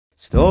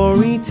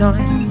Story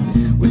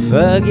time with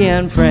Fergie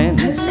and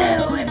friends.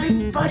 Hello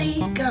everybody,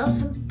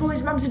 girls and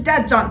boys, mums and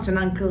dads, aunts and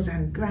uncles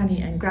and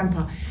granny and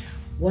grandpa.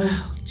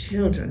 Well,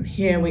 children,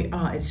 here we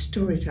are. It's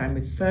story time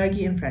with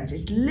Fergie and friends.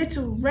 It's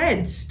Little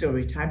Red's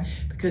story time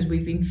because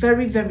we've been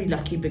very, very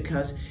lucky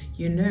because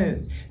you know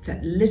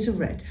that Little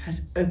Red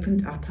has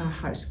opened up her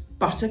house,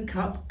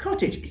 Buttercup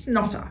Cottage. It's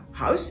not a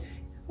house.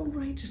 Oh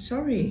right,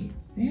 sorry.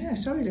 Yeah,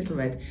 sorry, Little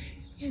Red.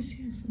 Yes.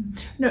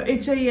 No,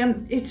 it's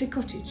a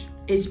cottage.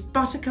 It's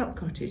Buttercup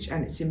Cottage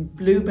and it's in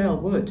Bluebell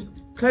Wood,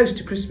 close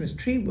to Christmas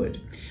Tree Wood.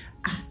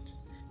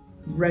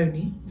 And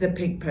Roni, the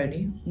pink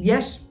pony.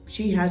 Yes,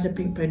 she has a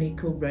pink pony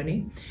called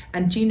Roni.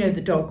 And Gino, the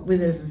dog,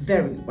 with a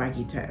very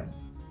waggy tail.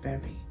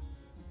 Very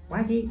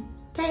waggy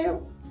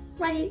tail,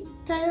 waggy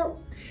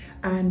tail.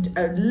 And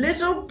a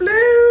little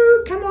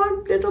Blue. Come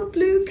on, little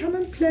Blue, come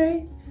and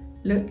play.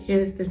 Look,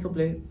 here's Little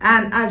Blue.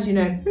 And as you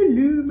know,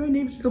 hello, my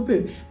name's Little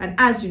Blue. And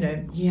as you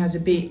know, he has a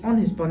bee on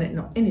his bonnet,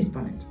 not in his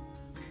bonnet.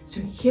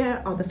 So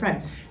here are the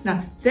friends.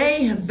 Now,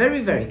 they have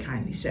very, very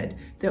kindly said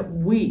that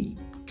we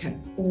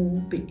can all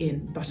be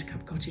in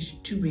Buttercup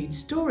Cottage to read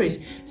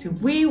stories. So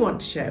we want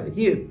to share with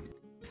you.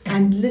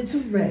 And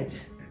Little Red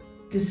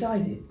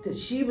decided that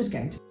she was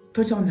going to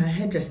put on her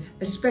headdress,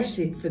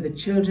 especially for the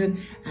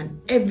children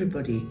and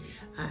everybody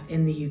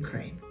in the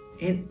Ukraine.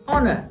 In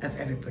honor of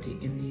everybody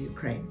in the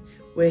Ukraine.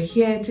 We're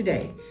here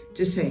today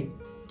to say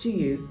to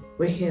you,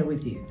 we're here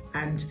with you.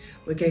 And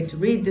we're going to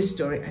read this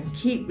story and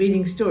keep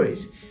reading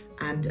stories.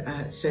 And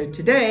so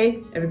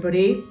today,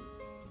 everybody,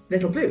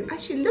 Little Blue.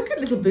 Actually, look at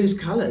Little Blue's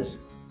colours.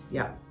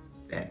 Yeah,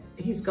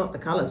 he's got the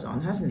colours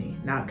on, hasn't he?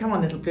 Now, come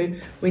on, Little Blue.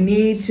 We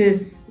need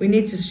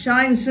to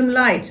shine some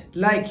light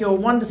like your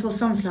wonderful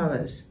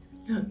sunflowers.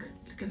 Look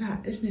at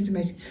that. Isn't it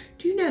amazing?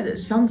 Do you know that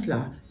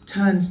sunflower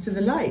turns to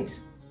the light?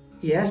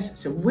 Yes,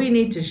 so we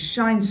need to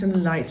shine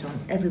some light on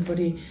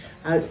everybody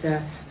out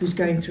there who's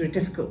going through a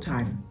difficult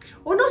time.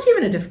 Or not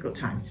even a difficult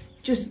time,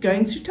 just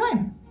going through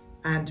time.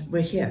 And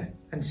we're here.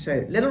 And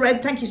so, Little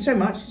Red, thank you so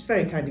much. It's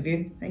very kind of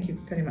you. Thank you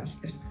very much.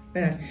 Yes,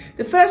 very nice.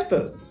 The first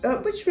book,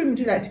 which room would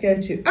you like to go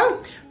to?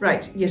 Oh,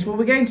 right. Yes, well,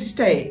 we're going to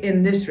stay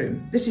in this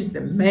room. This is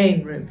the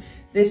main room.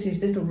 This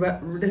is Little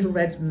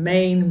Red's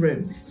main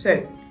room.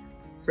 So,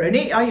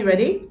 Roni, are you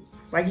ready?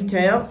 Waggy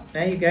tail,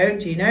 there you go,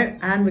 Gino.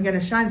 And we're going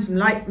to shine some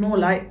light, more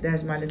light.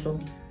 There's my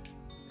little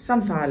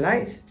sunflower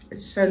light.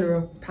 It's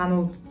solar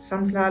panelled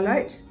sunflower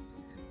light.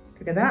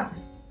 Look at that.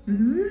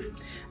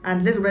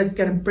 And Little Red's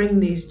going to bring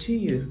these to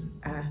you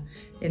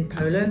in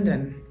Poland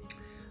and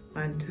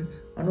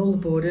on all the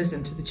borders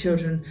and to the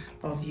children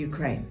of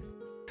Ukraine.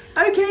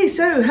 Okay,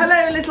 so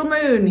hello Little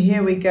Moon,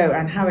 here we go,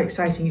 and how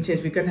exciting it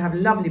is. We're going to have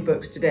lovely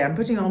books today. I'm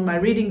putting on my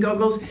reading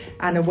goggles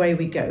and away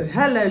we go.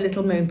 Hello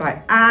Little Moon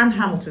by Anne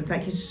Hamilton.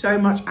 Thank you so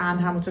much, Anne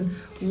Hamilton.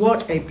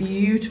 What a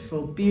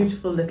beautiful,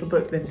 beautiful little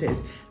book this is,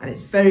 and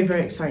it's very,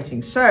 very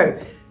exciting.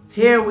 So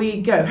here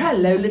we go.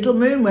 Hello Little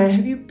Moon, where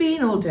have you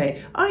been all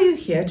day? Are you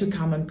here to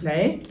come and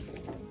play?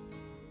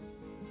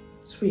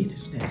 Sweet,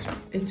 isn't it?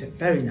 It's a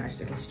very nice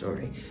little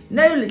story.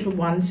 No, little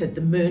one, said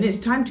the moon, it's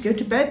time to go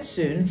to bed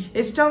soon.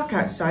 It's dark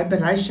outside,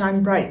 but I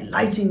shine bright,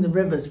 lighting the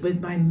rivers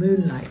with my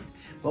moonlight.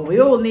 Well,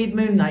 we all need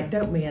moonlight,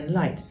 don't we, and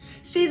light.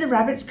 See the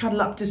rabbits cuddle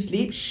up to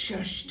sleep?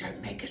 Shush,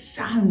 don't make a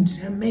sound,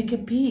 don't make a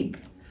peep.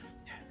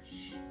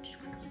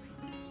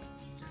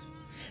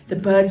 The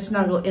birds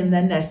snuggle in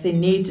their nest. They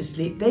need to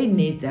sleep. They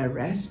need their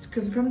rest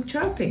from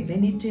chirping. They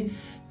need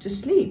to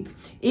sleep.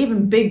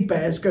 Even big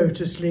bears go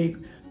to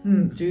sleep.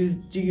 Do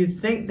you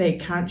think they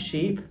count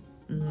sheep?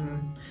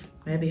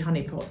 Maybe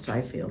honeypots,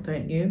 I feel,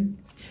 don't you?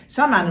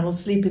 Some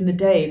animals sleep in the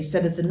day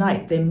instead of the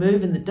night. They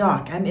move in the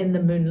dark and in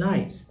the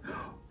moonlight. I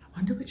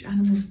wonder which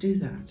animals do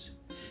that.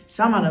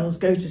 Some animals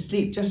go to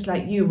sleep just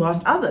like you,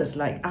 whilst others,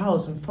 like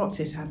owls and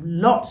foxes, have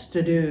lots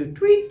to do.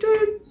 Tweet,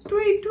 toot,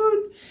 tweet,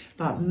 toot.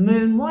 But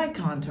moon, why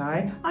can't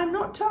I? I'm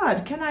not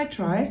tired. Can I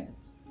try?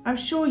 I'm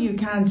sure you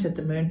can, said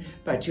the moon,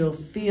 but you'll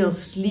feel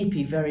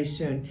sleepy very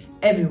soon.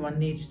 Everyone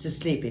needs to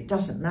sleep. It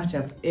doesn't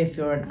matter if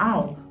you're an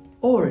owl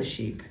or a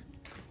sheep.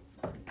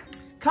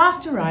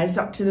 Cast your eyes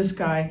up to the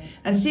sky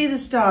and see the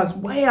stars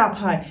way up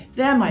high.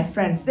 They're my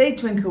friends. They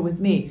twinkle with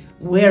me.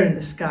 We're in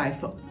the sky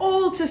for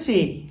all to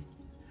see.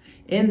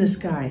 In the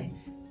sky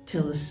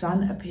till the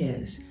sun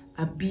appears.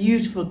 A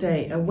beautiful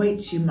day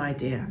awaits you, my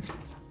dear.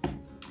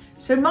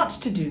 So much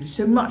to do,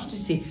 so much to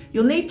see.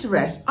 You'll need to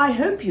rest. I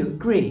hope you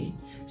agree.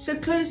 So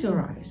close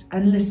your eyes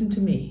and listen to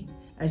me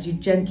as you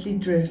gently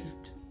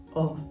drift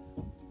off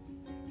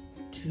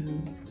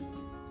to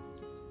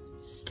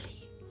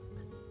sleep.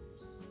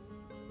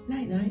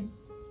 Night, night.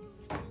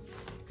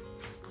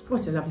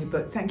 What a lovely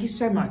book. Thank you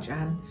so much,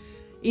 Anne.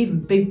 Even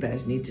big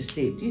bears need to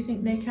sleep. Do you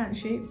think they can't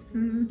sleep?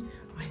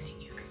 I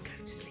think you can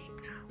go to sleep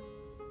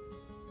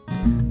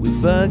now.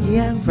 With Fergie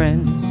and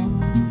friends.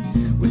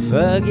 With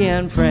Fergie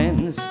and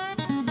friends.